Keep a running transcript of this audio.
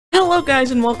Hello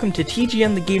guys and welcome to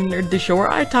TGN the Game Nerd, the show where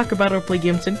I talk about or play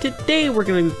games, and today we're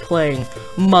going to be playing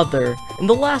Mother. In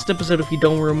the last episode, if you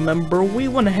don't remember, we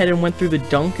went ahead and went through the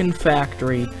Duncan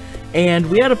factory, and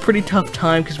we had a pretty tough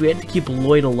time because we had to keep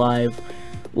Lloyd alive.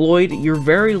 Lloyd, you're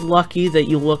very lucky that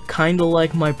you look kinda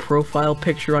like my profile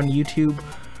picture on YouTube,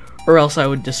 or else I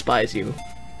would despise you.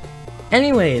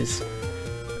 Anyways,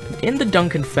 in the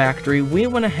Duncan factory, we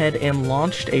went ahead and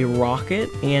launched a rocket,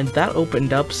 and that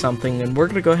opened up something, and we're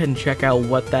gonna go ahead and check out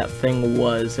what that thing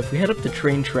was. If we head up the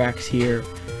train tracks here,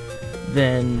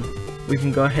 then we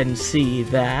can go ahead and see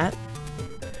that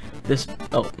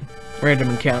random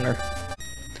encounter.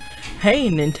 Hey,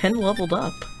 Ninten leveled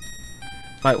up.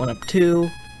 Fight went up 2,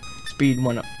 speed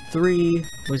went up 3,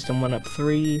 wisdom went up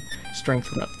 3, strength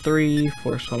went up 3,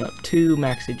 force went up 2,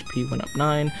 max HP went up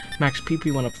 9, max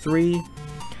PP went up 3.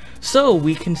 So,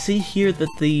 we can see here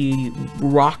that the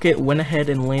rocket went ahead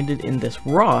and landed in this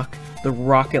rock. The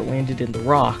rocket landed in the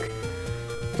rock.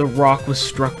 The rock was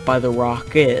struck by the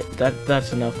rocket.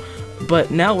 That's enough.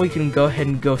 But now we can go ahead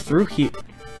and go through here.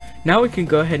 Now we can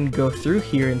go ahead and go through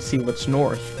here and see what's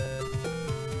north.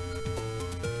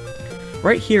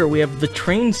 Right here, we have the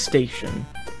train station.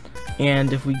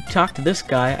 And if we talk to this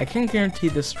guy, I can't guarantee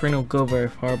this train will go very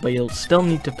far, but you'll still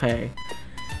need to pay.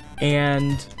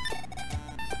 And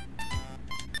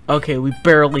okay, we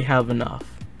barely have enough.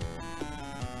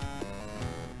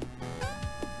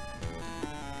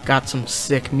 Got some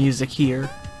sick music here.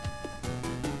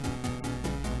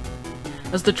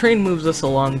 As the train moves us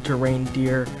along to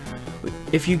Reindeer,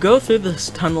 if you go through this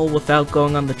tunnel without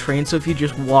going on the train, so if you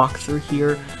just walk through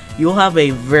here, you'll have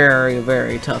a very,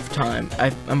 very tough time.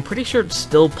 I'm pretty sure it's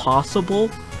still possible,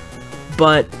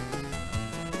 but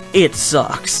it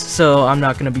sucks, so I'm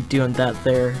not gonna be doing that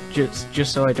there,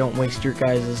 just so I don't waste your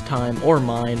guys' time, or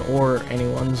mine, or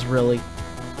anyone's, really.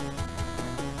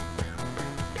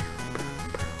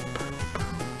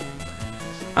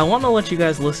 I want to let you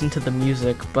guys listen to the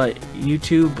music, but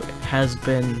YouTube has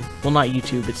been, well, not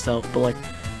YouTube itself, but like,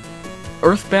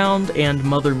 Earthbound and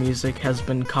Mother music has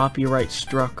been copyright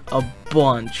struck a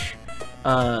bunch,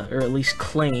 or at least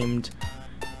claimed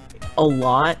a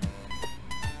lot.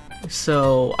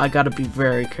 So, I gotta be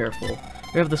very careful.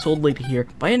 We have this old lady here.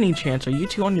 By any chance, are you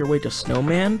two on your way to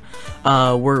Snowman?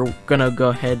 We're gonna go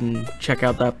ahead and check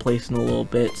out that place in a little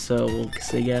bit, so we'll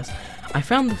say yes. I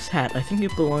found this hat. I think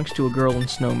it belongs to a girl in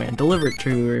Snowman. Deliver it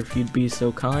to her if you'd be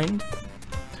so kind.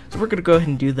 So we're gonna go ahead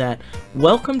and do that.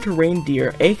 Welcome to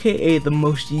Reindeer, aka the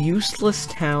most useless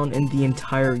town in the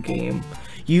entire game.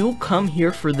 You come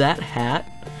here for that hat,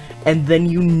 and then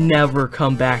you never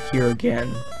come back here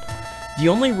again. The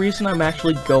only reason I'm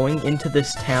actually going into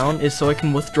this town is so I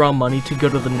can withdraw money to go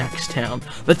to the next town.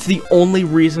 That's the only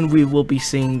reason we will be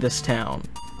seeing this town.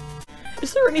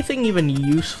 Is there anything even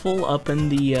useful up in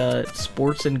the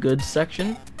sports and goods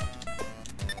section?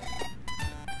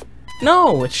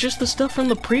 No, it's just the stuff from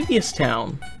the previous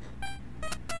town.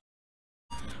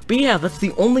 But yeah, that's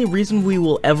the only reason we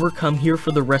will ever come here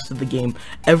for the rest of the game.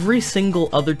 Every single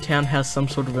other town has some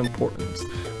sort of importance.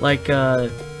 Like,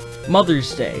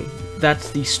 Mother's Day.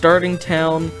 That's the starting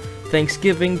town.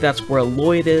 Thanksgiving, that's where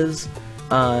Lloyd is.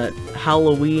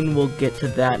 Halloween, we'll get to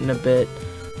that in a bit.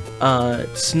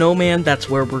 Snowman, that's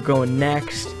where we're going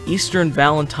next. Easter and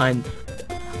Valentine,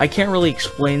 I can't really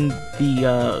explain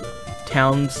the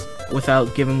towns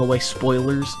without giving away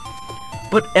spoilers.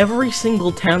 But every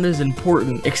single town is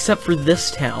important, except for this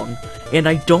town, and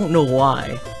I don't know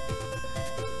why.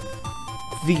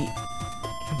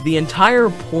 The entire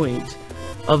point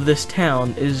of this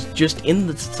town is just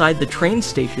inside the train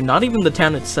station, not even the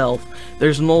town itself.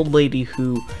 There's an old lady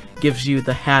who gives you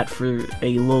the hat for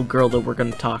a little girl that we're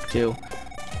gonna talk to.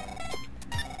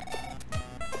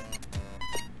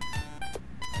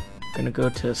 Gonna go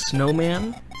to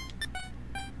Snowman.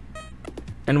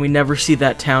 And we never see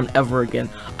that town ever again.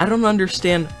 I don't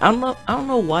understand. I don't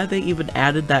know why they even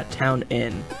added that town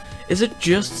in. Is it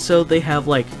just so they have,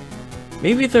 like,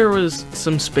 maybe there was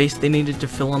some space they needed to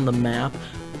fill on the map,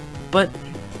 but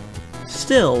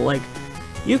still, like,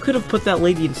 you could have put that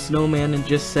lady in Snowman and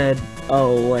just said,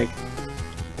 oh, like,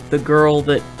 the girl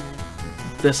that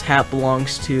this hat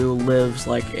belongs to lives,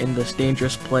 like, in this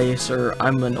dangerous place, or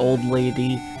I'm an old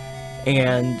lady,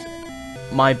 and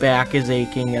my back is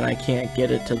aching and I can't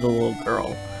get it to the little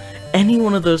girl. Any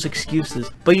one of those excuses,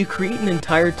 but you create an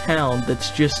entire town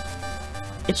that's just,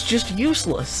 it's just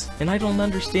useless, and I don't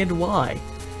understand why.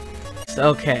 So,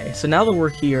 okay, so now that we're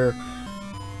here,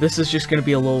 this is just gonna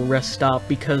be a little rest stop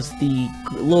because the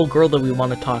little girl that we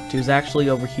want to talk to is actually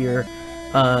over here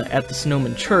at the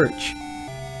Snowman Church.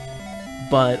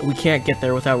 but we can't get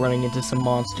there without running into some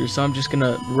monsters, so I'm just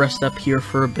gonna rest up here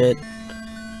for a bit.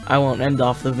 I won't end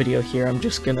off the video here, I'm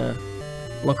just gonna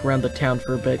look around the town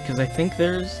for a bit, because I think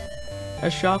there's a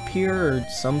shop here, or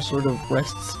some sort of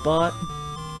rest spot.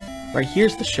 Right,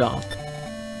 here's the shop.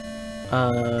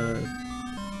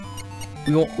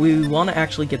 We want to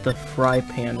actually get the fry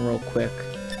pan real quick.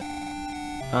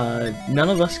 None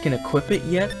of us can equip it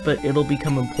yet, but it'll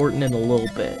become important in a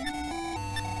little bit.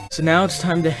 So now it's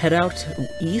time to head out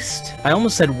east. I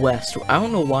almost said west. I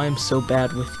don't know why I'm so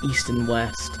bad with east and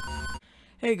west.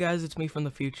 Hey guys, it's me from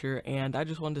the future, and I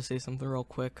just wanted to say something real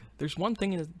quick. There's one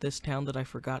thing in this town that I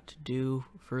forgot to do.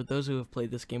 For those who have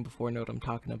played this game before know what I'm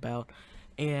talking about.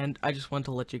 And I just want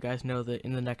to let you guys know that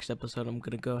in the next episode I'm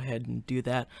going to go ahead and do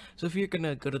that. So if you're going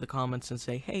to go to the comments and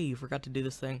say, hey, you forgot to do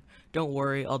this thing, don't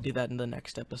worry, I'll do that in the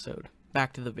next episode.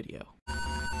 Back to the video.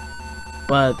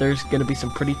 But there's going to be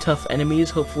some pretty tough enemies.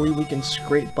 Hopefully we can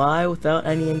scrape by without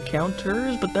any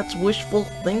encounters, but that's wishful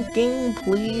thinking,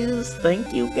 please.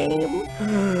 Thank you, game.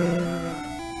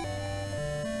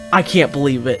 I can't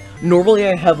believe it. Normally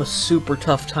I have a super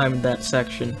tough time in that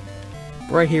section.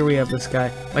 Right here we have this guy.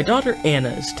 My daughter Anna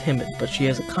is timid, but she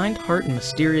has a kind heart and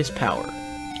mysterious power.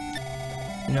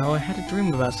 You know, I had a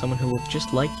dream about someone who looked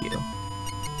just like you.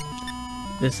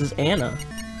 This is Anna.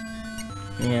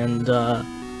 And,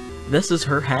 this is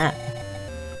her hat.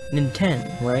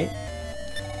 Ninten, right?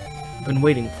 I've been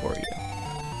waiting for you.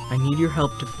 I need your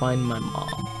help to find my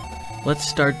mom. Let's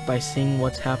start by seeing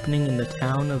what's happening in the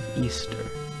town of Easter.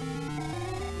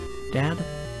 Dad,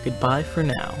 goodbye for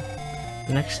now.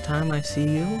 The next time I see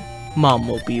you, Mom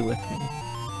will be with me.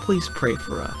 Please pray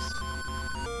for us.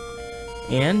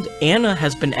 And Anna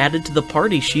has been added to the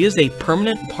party. She is a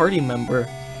permanent party member.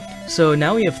 So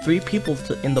now we have 3 people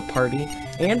in the party.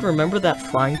 And remember that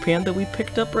frying pan that we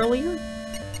picked up earlier?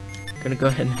 Gonna go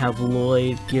ahead and have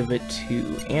Lloyd give it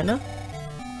to Anna.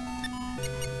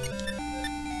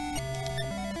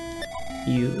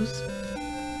 Use.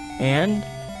 And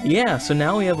yeah, so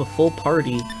now we have a full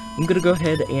party. I'm gonna go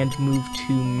ahead and move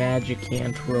to Magic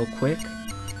Hand real quick.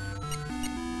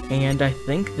 And I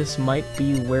think this might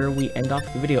be where we end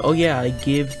off the video. Oh yeah, I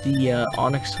give the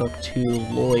Onyx Hook to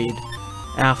Lloyd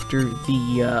after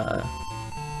the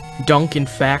Duncan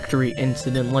Factory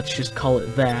incident, let's just call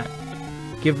it that.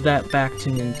 Give that back to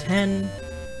Ninten.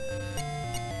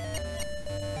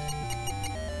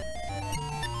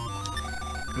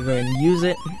 Go ahead and use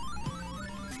it.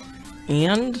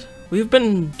 And we've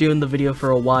been doing the video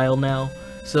for a while now,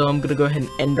 so I'm gonna go ahead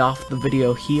and end off the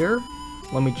video here.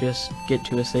 Let me just get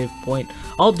to a save point.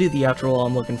 I'll do the outro while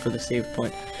I'm looking for the save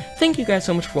point. Thank you guys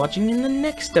so much for watching. In the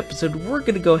next episode, we're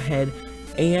gonna go ahead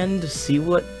and see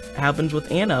what happens with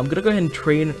Anna. I'm gonna go ahead and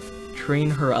train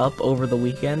her up over the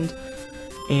weekend,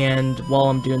 and while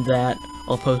I'm doing that,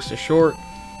 I'll post a short.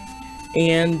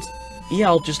 And yeah,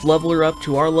 I'll just level her up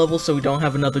to our level so we don't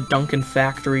have another Duncan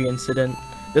Factory incident.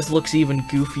 This looks even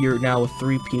goofier now with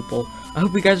 3 people. I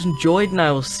hope you guys enjoyed, and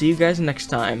I will see you guys next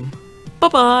time.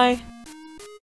 Bye-bye!